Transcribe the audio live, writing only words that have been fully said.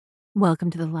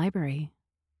Welcome to the library.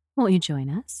 Won't you join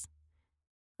us?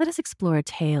 Let us explore a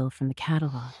tale from the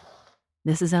catalog.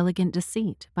 This is Elegant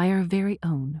Deceit by our very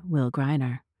own Will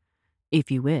Greiner.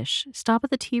 If you wish, stop at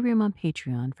the Tea Room on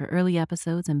Patreon for early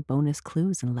episodes and bonus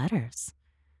clues and letters.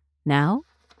 Now,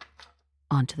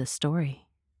 on to the story.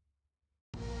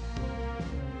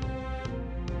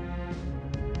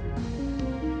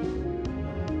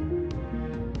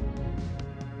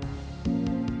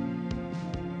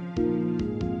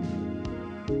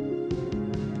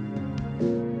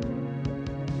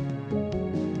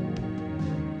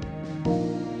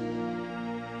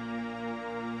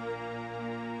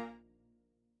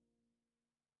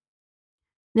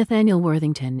 Nathaniel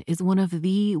Worthington is one of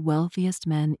the wealthiest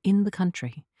men in the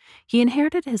country. He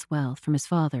inherited his wealth from his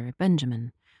father,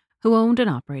 Benjamin, who owned and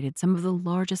operated some of the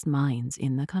largest mines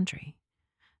in the country.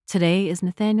 Today is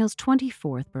Nathaniel's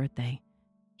 24th birthday.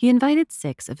 He invited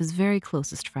 6 of his very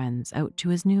closest friends out to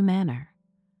his new manor.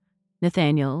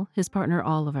 Nathaniel, his partner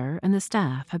Oliver, and the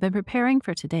staff have been preparing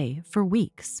for today for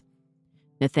weeks.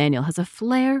 Nathaniel has a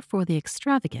flair for the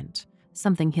extravagant,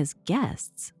 something his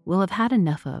guests will have had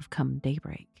enough of come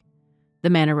daybreak. The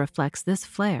manor reflects this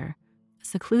flair,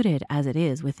 secluded as it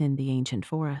is within the ancient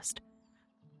forest.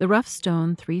 The rough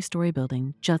stone 3-story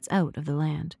building juts out of the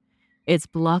land. Its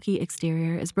blocky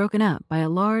exterior is broken up by a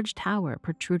large tower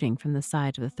protruding from the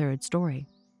side of the 3rd story.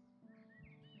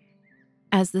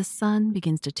 As the sun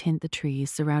begins to tint the trees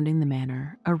surrounding the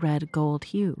manor a red-gold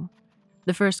hue,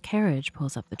 the first carriage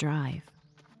pulls up the drive.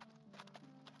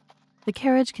 The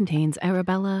carriage contains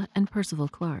Arabella and Percival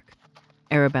Clark.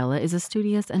 Arabella is a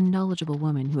studious and knowledgeable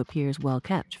woman who appears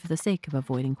well-kept for the sake of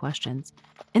avoiding questions,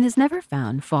 and is never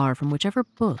found far from whichever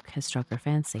book has struck her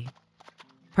fancy.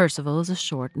 Percival is a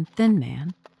short and thin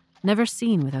man, never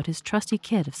seen without his trusty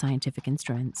kit of scientific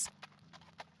instruments.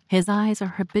 His eyes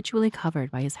are habitually covered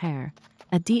by his hair,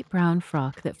 a deep brown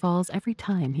frock that falls every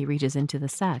time he reaches into the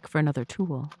sack for another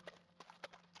tool.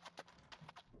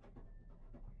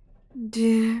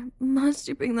 Dear, must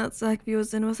you bring that sack of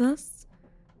yours in with us?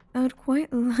 I would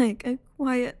quite like a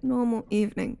quiet, normal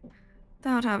evening,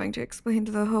 without having to explain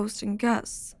to the host and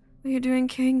guests what you're doing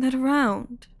carrying that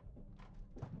around.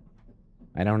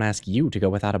 I don't ask you to go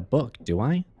without a book, do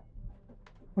I?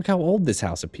 Look how old this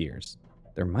house appears.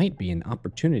 There might be an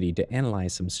opportunity to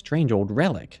analyze some strange old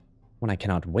relic, one I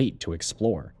cannot wait to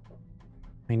explore.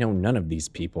 I know none of these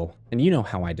people, and you know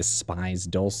how I despise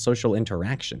dull social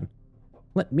interaction.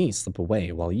 Let me slip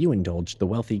away while you indulge the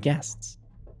wealthy guests.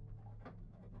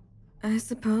 I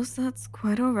suppose that's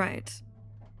quite all right.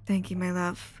 Thank you, my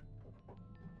love.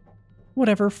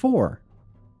 Whatever for?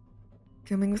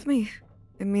 Coming with me.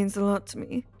 It means a lot to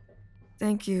me.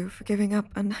 Thank you for giving up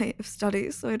a night of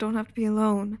study so I don't have to be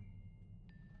alone.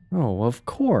 Oh, of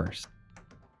course.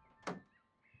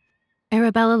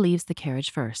 Arabella leaves the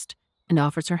carriage first and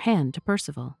offers her hand to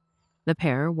Percival. The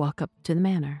pair walk up to the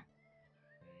manor.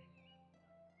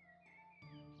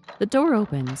 The door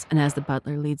opens, and as the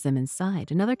butler leads them inside,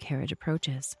 another carriage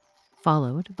approaches,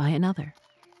 followed by another.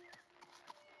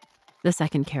 The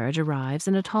second carriage arrives,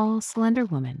 and a tall, slender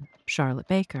woman, Charlotte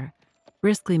Baker,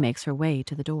 briskly makes her way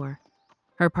to the door.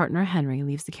 Her partner Henry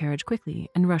leaves the carriage quickly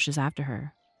and rushes after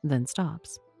her, then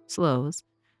stops, slows,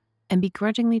 and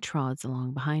begrudgingly trods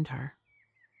along behind her.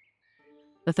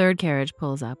 The third carriage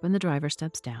pulls up, and the driver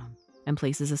steps down and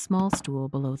places a small stool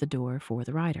below the door for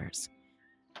the riders.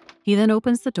 He then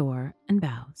opens the door and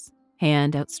bows,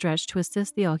 hand outstretched to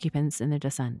assist the occupants in their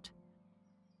descent.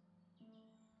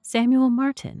 Samuel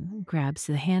Martin grabs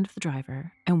the hand of the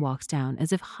driver and walks down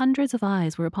as if hundreds of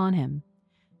eyes were upon him.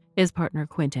 His partner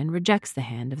Quentin rejects the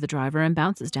hand of the driver and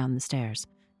bounces down the stairs,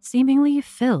 seemingly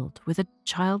filled with a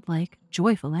childlike,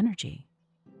 joyful energy.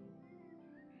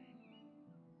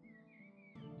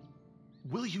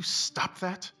 Will you stop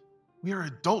that? We are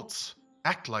adults.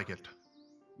 Act like it.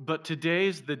 But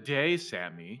today's the day,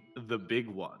 Sammy, the big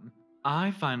one. I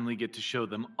finally get to show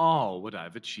them all what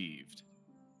I've achieved.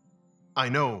 I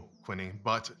know, Quinny,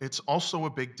 but it's also a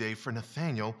big day for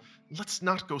Nathaniel. Let's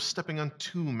not go stepping on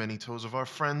too many toes of our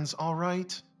friends, all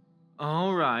right?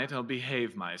 All right, I'll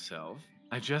behave myself.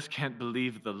 I just can't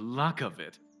believe the luck of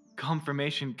it.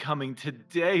 Confirmation coming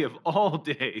today of all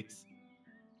days.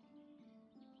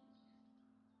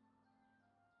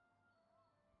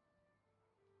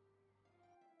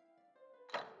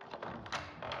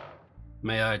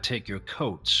 May I take your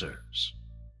coat, sirs?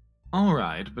 All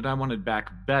right, but I want it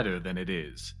back better than it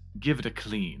is. Give it a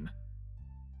clean.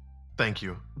 Thank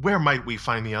you. Where might we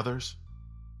find the others?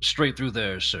 Straight through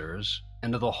there, sirs,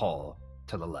 into the hall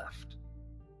to the left.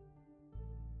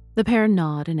 The pair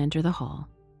nod and enter the hall.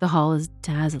 The hall is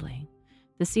dazzling.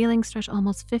 The ceilings stretch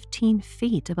almost 15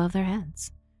 feet above their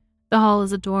heads. The hall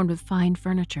is adorned with fine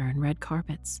furniture and red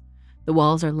carpets. The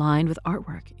walls are lined with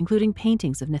artwork, including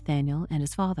paintings of Nathaniel and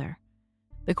his father.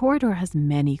 The corridor has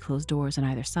many closed doors on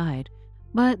either side,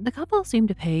 but the couple seem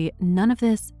to pay none of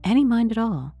this any mind at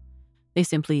all. They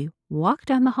simply walk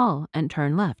down the hall and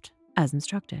turn left, as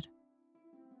instructed.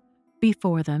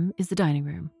 Before them is the dining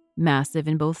room, massive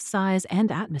in both size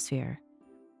and atmosphere.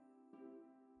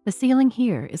 The ceiling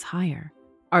here is higher,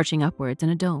 arching upwards in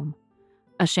a dome.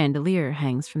 A chandelier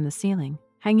hangs from the ceiling,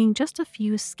 hanging just a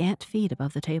few scant feet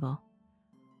above the table.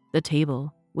 The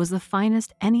table was the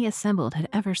finest any assembled had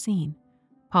ever seen,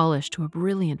 polished to a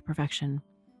brilliant perfection.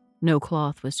 No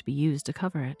cloth was to be used to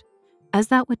cover it, as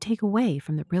that would take away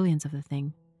from the brilliance of the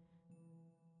thing.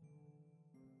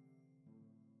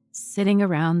 Sitting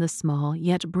around the small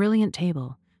yet brilliant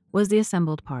table was the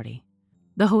assembled party.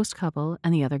 The host couple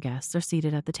and the other guests are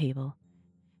seated at the table.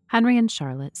 Henry and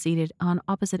Charlotte seated on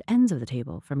opposite ends of the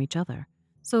table from each other,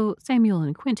 so Samuel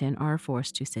and Quentin are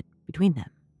forced to sit between them.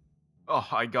 Oh,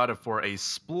 I got it for a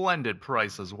splendid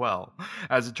price as well.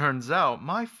 As it turns out,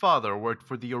 my father worked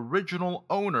for the original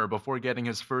owner before getting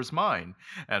his first mine.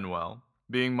 And well,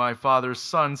 being my father's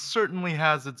son certainly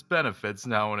has its benefits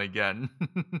now and again.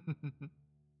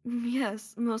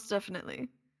 Yes, most definitely.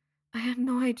 I had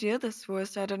no idea this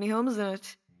forest had any homes in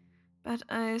it. But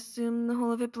I assume the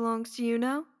whole of it belongs to you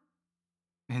now?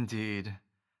 Indeed,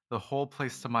 the whole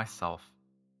place to myself.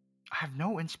 I have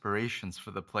no inspirations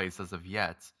for the place as of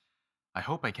yet. I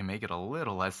hope I can make it a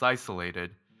little less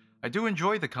isolated. I do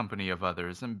enjoy the company of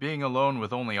others, and being alone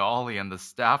with only Ollie and the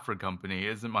Stafford Company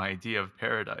isn't my idea of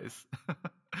paradise.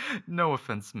 No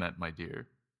offense meant, my dear.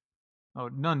 Oh,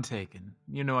 none taken.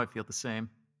 You know I feel the same.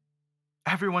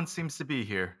 Everyone seems to be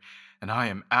here, and I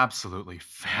am absolutely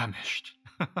famished.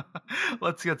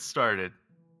 Let's get started.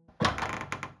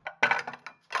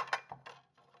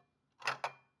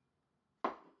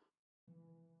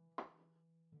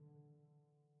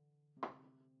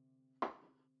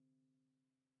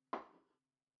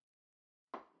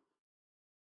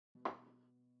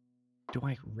 Do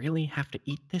I really have to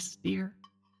eat this, dear?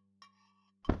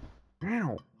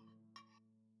 Ow.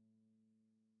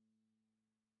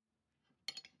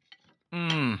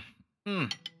 Mmm.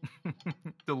 Mmm.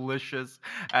 Delicious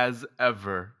as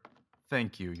ever.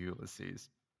 Thank you, Ulysses.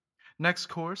 Next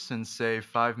course in, say,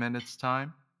 5 minutes'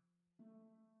 time?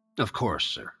 Of course,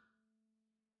 sir.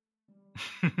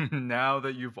 Now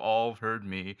that you've all heard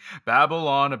me babble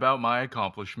on about my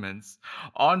accomplishments,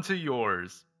 on to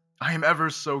yours. I am ever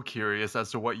so curious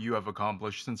as to what you have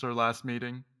accomplished since our last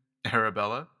meeting.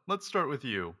 Arabella, let's start with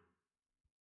you.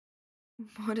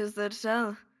 What is there to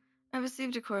tell? I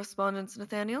received your correspondence,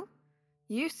 Nathaniel.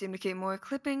 You seem to keep more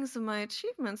clippings of my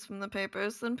achievements from the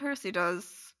papers than Percy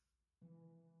does.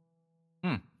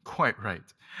 Quite right.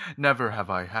 Never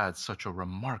have I had such a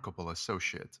remarkable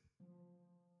associate.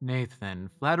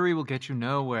 Nathan, flattery will get you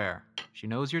nowhere. She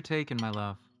knows you're taken, my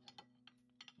love.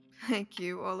 Thank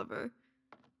you, Oliver.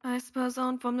 I suppose I'll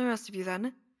inform the rest of you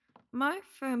then. My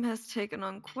firm has taken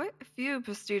on quite a few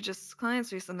prestigious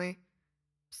clients recently.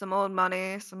 Some old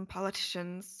money, some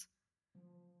politicians.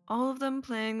 All of them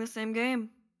playing the same game.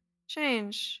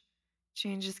 Change.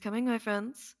 Change is coming, my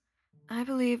friends. I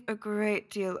believe a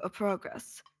great deal of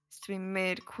progress is to be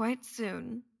made quite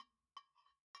soon.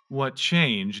 What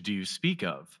change do you speak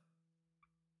of?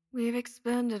 We've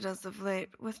expanded as of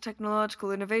late with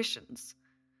technological innovations,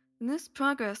 and this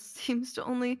progress seems to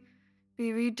only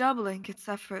be redoubling its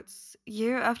efforts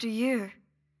year after year.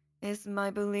 Is my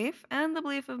belief, and the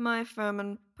belief of my firm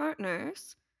and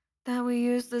partners, that we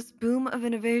use this boom of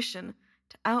innovation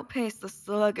to outpace the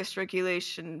sluggish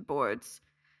regulation boards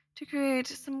to create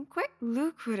some quite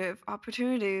lucrative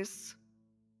opportunities.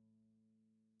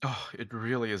 Oh, it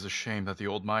really is a shame that the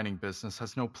old mining business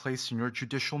has no place in your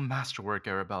judicial masterwork,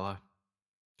 Arabella.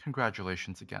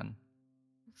 Congratulations again.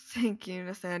 Thank you,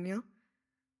 Nathaniel.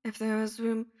 If there was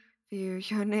room for you,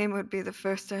 your name would be the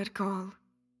first I'd call.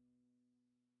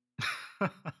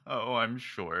 Oh, I'm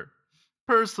sure.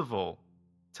 Percival,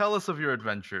 tell us of your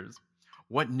adventures.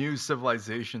 What new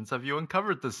civilizations have you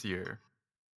uncovered this year?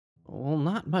 Well,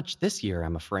 not much this year,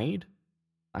 I'm afraid.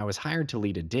 I was hired to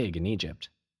lead a dig in Egypt.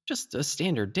 Just a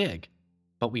standard dig.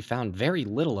 But we found very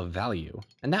little of value,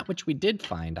 and that which we did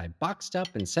find I boxed up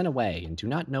and sent away and do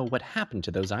not know what happened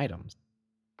to those items.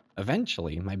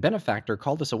 Eventually, my benefactor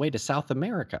called us away to South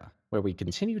America, where we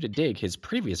continued to dig his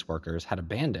previous workers had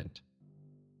abandoned.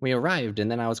 We arrived,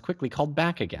 and then I was quickly called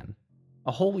back again.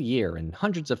 A whole year and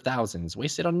hundreds of thousands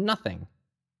wasted on nothing.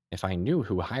 If I knew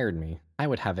who hired me, I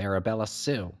would have Arabella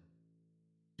sue.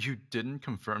 You didn't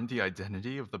confirm the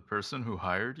identity of the person who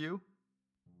hired you?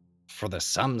 For the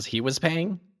sums he was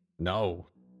paying? No.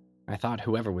 I thought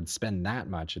whoever would spend that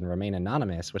much and remain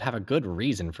anonymous would have a good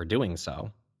reason for doing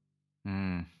so.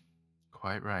 Hmm,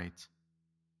 quite right.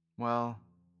 Well,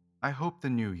 I hope the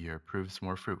new year proves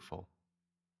more fruitful.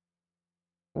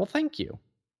 Well, thank you.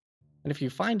 And if you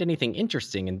find anything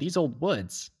interesting in these old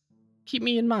woods, keep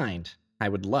me in mind. I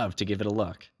would love to give it a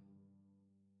look.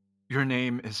 Your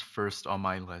name is first on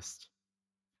my list.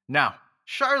 Now,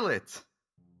 Charlotte!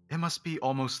 It must be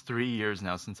almost 3 years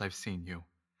now since I've seen you.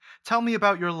 Tell me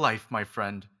about your life, my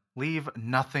friend. Leave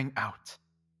nothing out.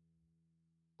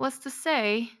 What's to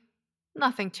say?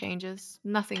 Nothing changes,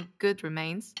 nothing good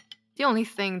remains. The only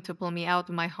thing to pull me out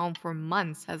of my home for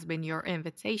months has been your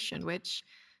invitation, which,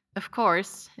 of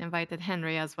course, invited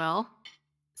Henry as well.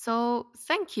 So,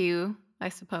 thank you, I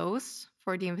suppose,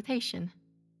 for the invitation.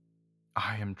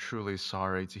 I am truly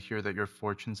sorry to hear that your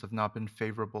fortunes have not been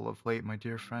favorable of late, my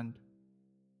dear friend.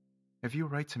 If you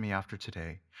write to me after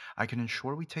today, I can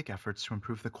ensure we take efforts to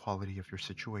improve the quality of your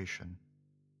situation.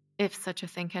 If such a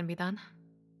thing can be done.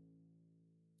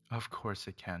 Of course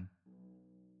it can.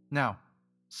 Now,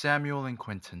 Samuel and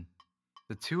Quentin,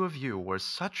 the two of you wore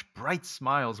such bright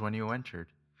smiles when you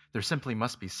entered. There simply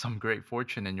must be some great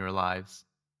fortune in your lives.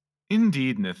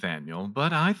 Indeed, Nathaniel,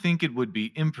 but I think it would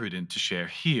be imprudent to share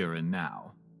here and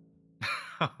now.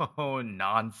 Oh,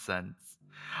 nonsense.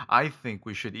 I think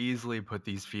we should easily put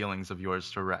these feelings of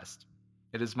yours to rest.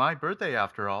 It is my birthday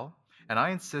after all, and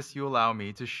I insist you allow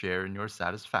me to share in your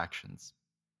satisfactions.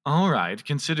 All right,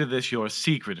 consider this your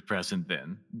secret present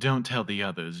then. Don't tell the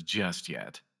others just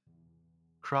yet.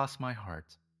 Cross my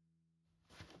heart.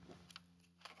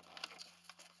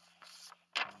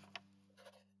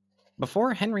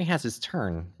 Before Henry has his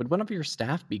turn, would one of your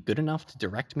staff be good enough to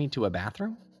direct me to a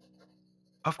bathroom?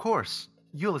 Of course,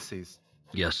 Ulysses.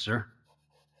 Yes, sir.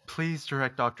 Please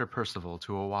direct Dr. Percival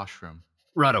to a washroom.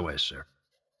 Right away, sir.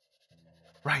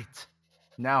 Right.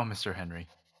 Now, Mr. Henry,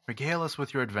 regale us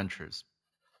with your adventures.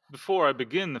 Before I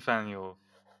begin, Nathaniel,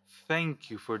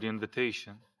 thank you for the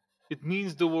invitation. It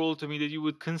means the world to me that you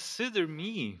would consider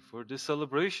me for this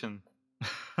celebration.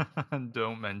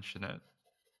 Don't mention it.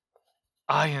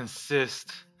 I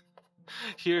insist.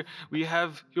 Here we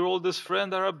have your oldest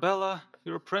friend Arabella,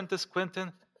 your apprentice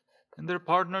Quentin, and their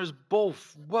partners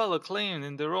both well acclaimed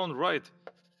in their own right.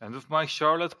 And with my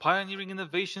Charlotte pioneering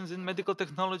innovations in medical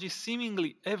technology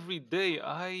seemingly every day,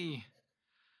 I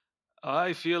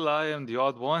feel I am the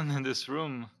odd one in this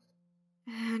room.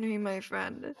 Henry, my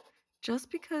friend,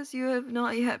 just because you have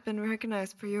not yet been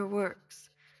recognized for your works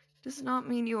does not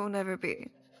mean you will never be.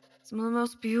 Some of the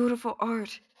most beautiful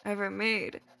art ever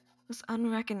made was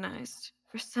unrecognized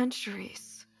for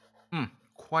centuries.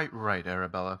 Quite right,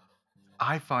 Arabella.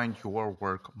 I find your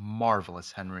work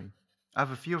marvelous, Henry. I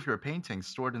have a few of your paintings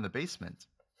stored in the basement.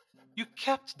 You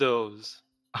kept those.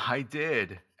 I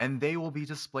did, and they will be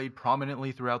displayed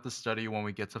prominently throughout the study when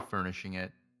we get to furnishing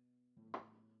it.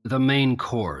 The main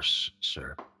course,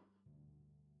 sir.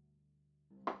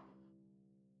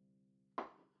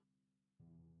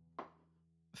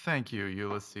 Thank you,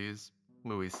 Ulysses.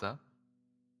 Louisa.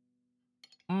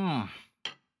 Mmm.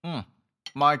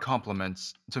 My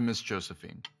compliments to Miss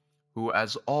Josephine, who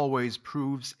as always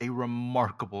proves a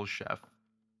remarkable chef.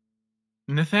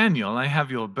 Nathaniel, I have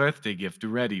your birthday gift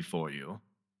ready for you.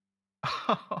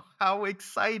 How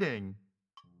exciting!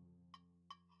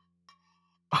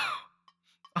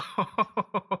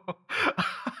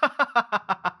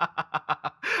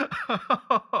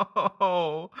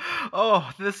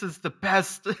 This is the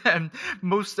best and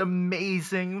most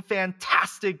amazing,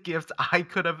 fantastic gift I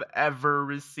could have ever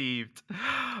received.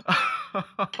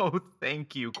 Oh,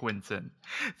 thank you, Quentin.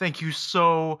 Thank you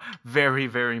so very,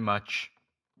 very much.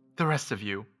 The rest of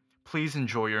you, please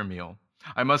enjoy your meal.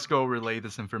 I must go relay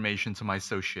this information to my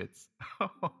associates.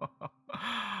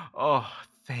 Oh,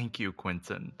 thank you,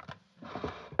 Quentin.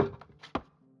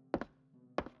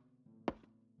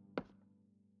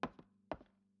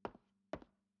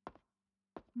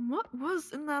 What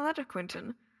was in that letter,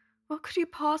 Quentin? What could you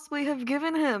possibly have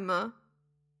given him?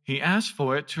 He asked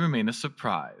for it to remain a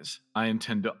surprise. I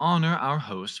intend to honor our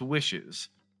host's wishes.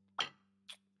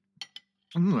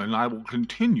 And I will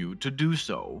continue to do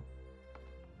so.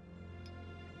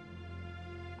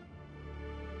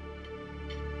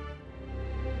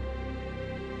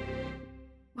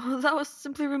 Well, that was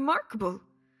simply remarkable.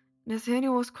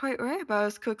 Nathaniel was quite right about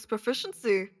his cook's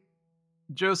proficiency.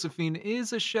 Josephine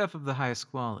is a chef of the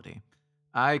highest quality.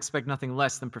 I expect nothing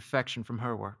less than perfection from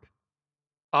her work.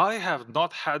 I have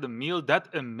not had a meal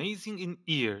that amazing in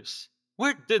years.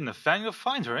 Where did Nathaniel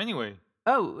find her anyway?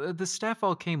 Oh, the staff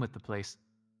all came with the place.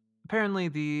 Apparently,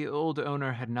 the old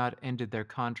owner had not ended their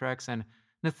contracts, and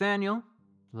Nathaniel,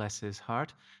 bless his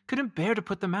heart, couldn't bear to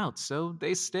put them out, so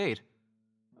they stayed.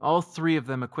 All three of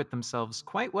them acquit themselves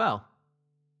quite well.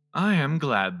 I am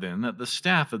glad then that the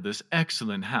staff of this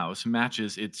excellent house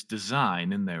matches its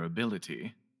design in their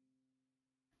ability.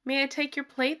 May I take your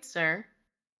plate, sir?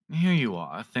 Here you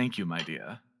are, thank you, my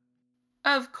dear.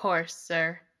 Of course,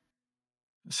 sir.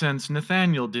 Since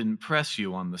Nathaniel didn't press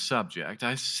you on the subject,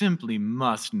 I simply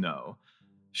must know.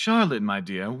 Charlotte, my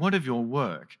dear, what of your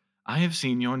work? I have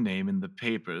seen your name in the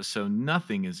papers, so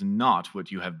nothing is not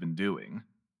what you have been doing.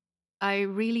 I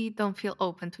really don't feel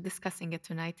open to discussing it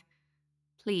tonight.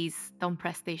 Please don't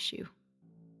press the issue.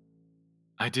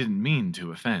 I didn't mean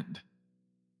to offend.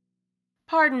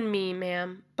 Pardon me,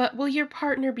 ma'am, but will your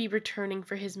partner be returning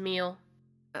for his meal?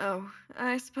 Oh,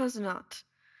 I suppose not.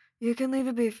 You can leave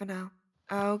it be for now.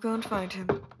 I'll go and find him.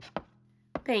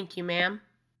 Thank you, ma'am.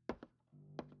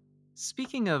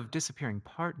 Speaking of disappearing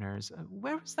partners,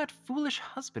 where is that foolish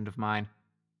husband of mine?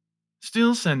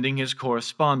 Still sending his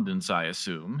correspondence, I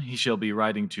assume. He shall be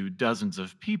writing to dozens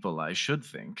of people, I should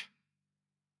think.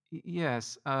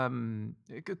 Yes,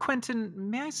 Quentin,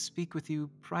 may I speak with you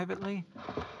privately?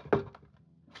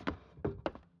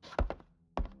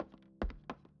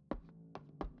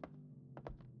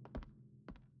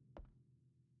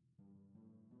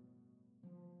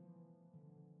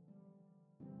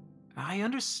 I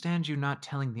understand you not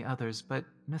telling the others, but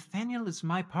Nathaniel is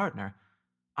my partner.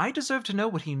 I deserve to know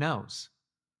what he knows.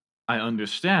 I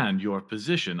understand your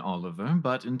position, Oliver,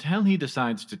 but until he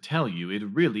decides to tell you, it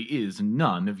really is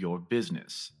none of your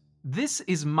business. This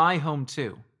is my home,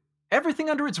 too. Everything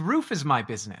under its roof is my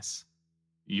business.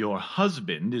 Your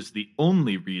husband is the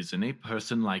only reason a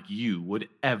person like you would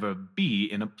ever be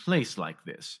in a place like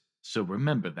this. So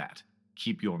remember that.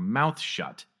 Keep your mouth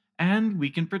shut, and we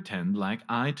can pretend like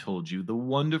I told you the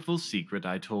wonderful secret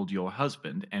I told your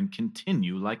husband and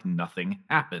continue like nothing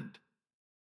happened.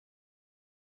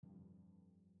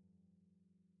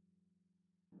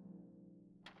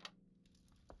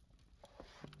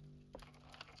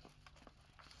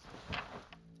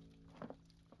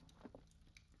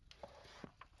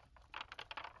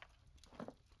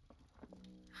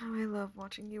 How I love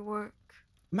watching you work.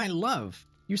 My love,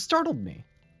 you startled me.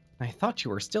 I thought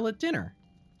you were still at dinner.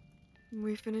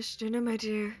 We finished dinner, my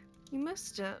dear. You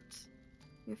missed it.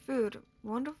 Your food,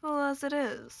 wonderful as it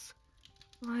is,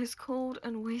 lies cold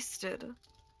and wasted.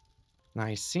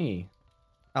 I see.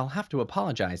 I'll have to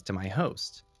apologize to my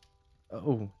host.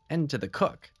 Oh, and to the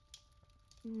cook.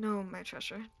 No, my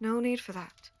treasure, no need for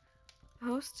that. The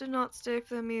host did not stay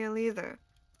for the meal either.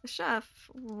 The chef,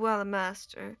 well, a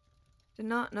master, did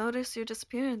not notice your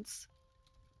disappearance.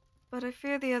 But I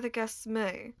fear the other guests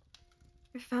may.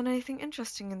 Have you found anything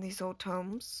interesting in these old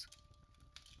tomes?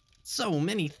 So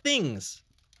many things!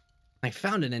 I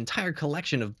found an entire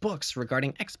collection of books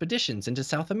regarding expeditions into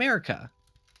South America.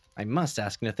 I must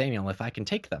ask Nathaniel if I can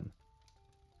take them.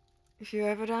 If you're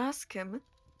ever to ask him,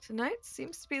 tonight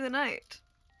seems to be the night.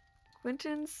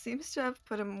 Quentin seems to have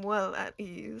put him well at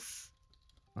ease.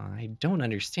 I don't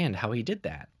understand how he did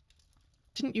that.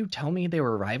 Didn't you tell me they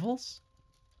were rivals?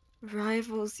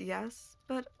 Rivals, yes,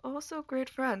 but also great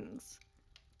friends.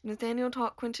 Nathaniel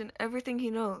taught Quentin everything he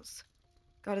knows,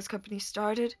 got his company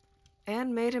started,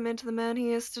 and made him into the man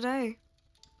he is today.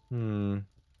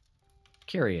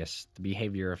 Curious, the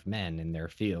behavior of men in their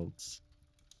fields.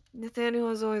 Nathaniel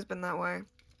has always been that way.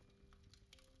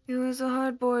 He was a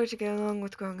hard boy to get along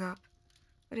with growing up,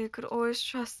 but he could always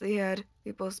trust that he had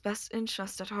people's best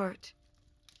interest at heart.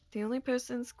 The only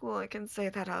person in school I can say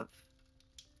that of.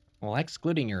 Well,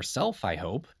 excluding yourself, I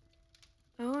hope.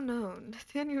 Oh no,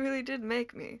 Nathaniel really did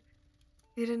make me.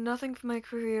 He did nothing for my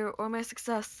career or my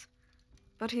success,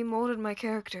 but he molded my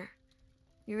character.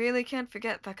 You really can't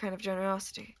forget that kind of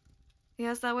generosity. He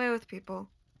has that way with people.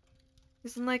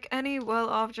 He's unlike any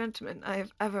well-off gentleman I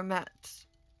have ever met.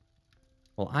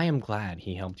 Well, I am glad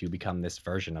he helped you become this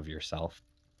version of yourself.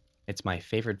 It's my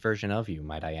favorite version of you,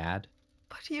 might I add.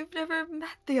 But you've never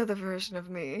met the other version of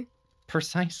me.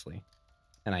 Precisely.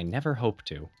 And I never hope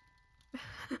to.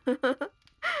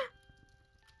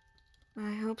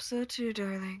 I hope so too,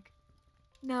 darling.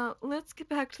 Now, let's get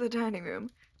back to the dining room,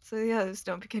 so the others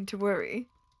don't begin to worry.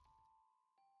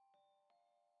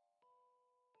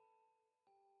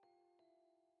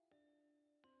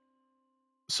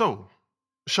 So,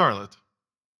 Charlotte,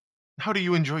 how do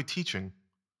you enjoy teaching?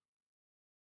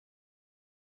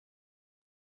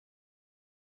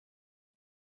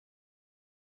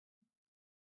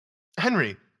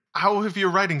 Henry, how have your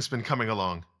writings been coming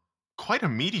along? Quite a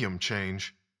medium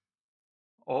change.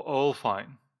 All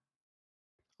fine.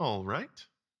 All right.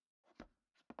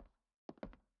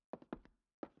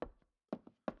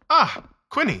 Ah!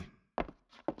 Quinny,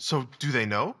 so do they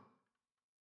know?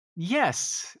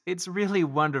 Yes, it's really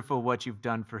wonderful what you've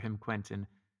done for him, Quentin.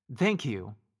 Thank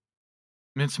you.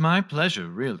 It's my pleasure,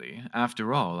 really.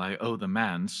 After all, I owe the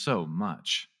man so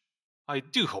much. I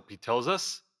do hope he tells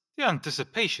us. The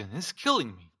anticipation is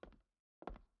killing me.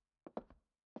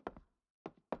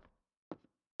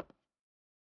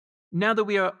 Now that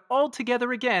we are all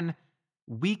together again,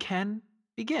 we can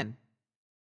begin.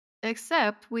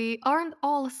 Except we aren't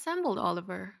all assembled,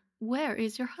 Oliver. Where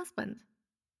is your husband?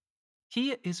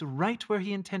 He is right where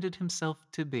he intended himself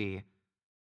to be.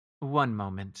 One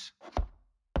moment.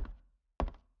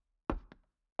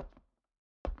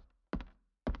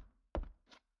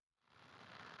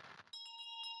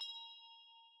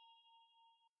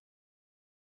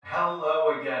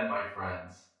 Hello again, my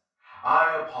friends.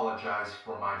 I apologize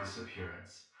for my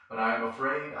disappearance, but I am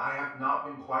afraid I have not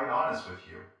been quite honest with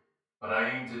you. But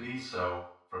I aim to be so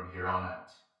from here on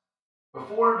out.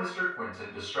 Before Mr.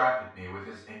 Quinton distracted me with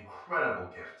his incredible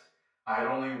gift, I had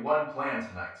only one plan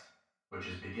tonight, which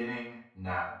is beginning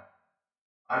now.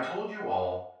 I told you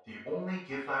all the only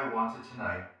gift I wanted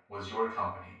tonight was your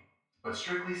company, but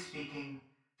strictly speaking,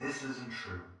 this isn't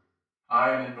true. I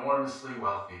am enormously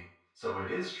wealthy, so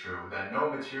it is true that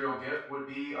no material gift would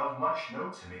be of much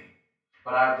note to me.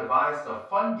 But I've devised a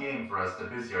fun game for us to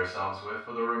busy ourselves with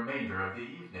for the remainder of the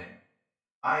evening.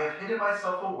 I have hidden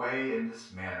myself away in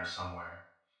this manor somewhere.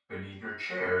 Beneath your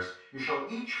chairs, you shall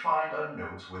each find a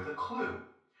note with a clue.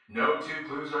 No two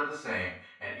clues are the same,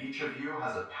 and each of you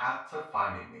has a path to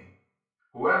finding me.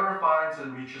 Whoever finds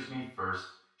and reaches me first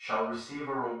shall receive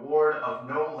a reward of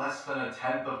no less than a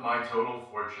tenth of my total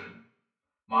fortune.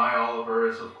 My Oliver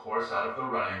is of course out of the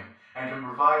running, and can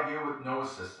provide you with no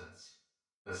assistance.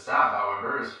 The staff,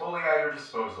 however, is fully at your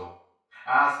disposal.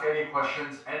 Ask any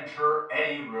questions, enter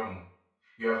any room.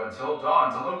 You have until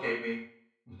dawn to locate me.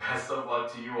 Best of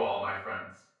luck to you all, my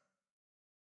friends.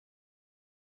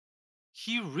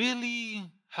 He really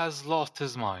has lost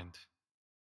his mind.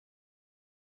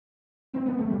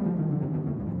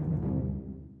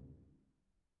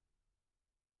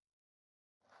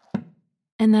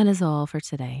 And that is all for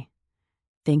today.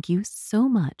 Thank you so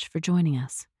much for joining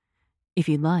us. If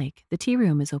you'd like, the tea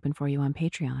room is open for you on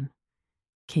Patreon.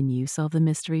 Can you solve the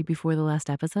mystery before the last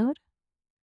episode?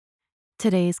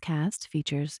 Today's cast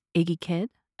features Iggy Kidd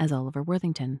as Oliver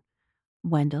Worthington,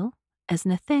 Wendell as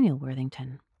Nathaniel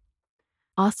Worthington,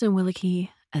 Austin Willicke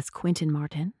as Quentin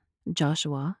Martin,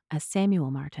 Joshua as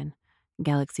Samuel Martin,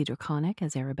 Galaxy Draconic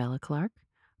as Arabella Clark,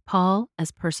 Paul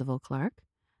as Percival Clark,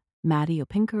 Maddie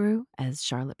Opinkaru as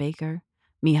Charlotte Baker,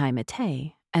 Mihai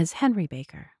Matei as Henry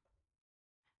Baker,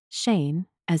 Shane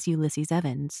as Ulysses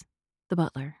Evans, the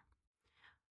butler,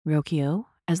 Rokio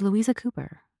as Louisa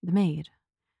Cooper, the maid,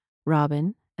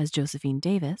 Robin as Josephine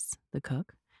Davis, the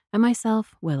cook, and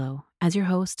myself, Willow, as your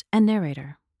host and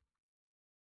narrator.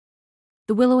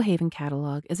 The Willow Haven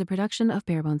catalog is a production of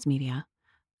Barebones Media.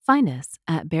 Find us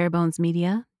at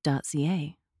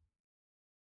barebonesmedia.ca.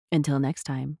 Until next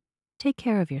time, take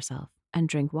care of yourself and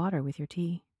drink water with your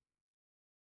tea.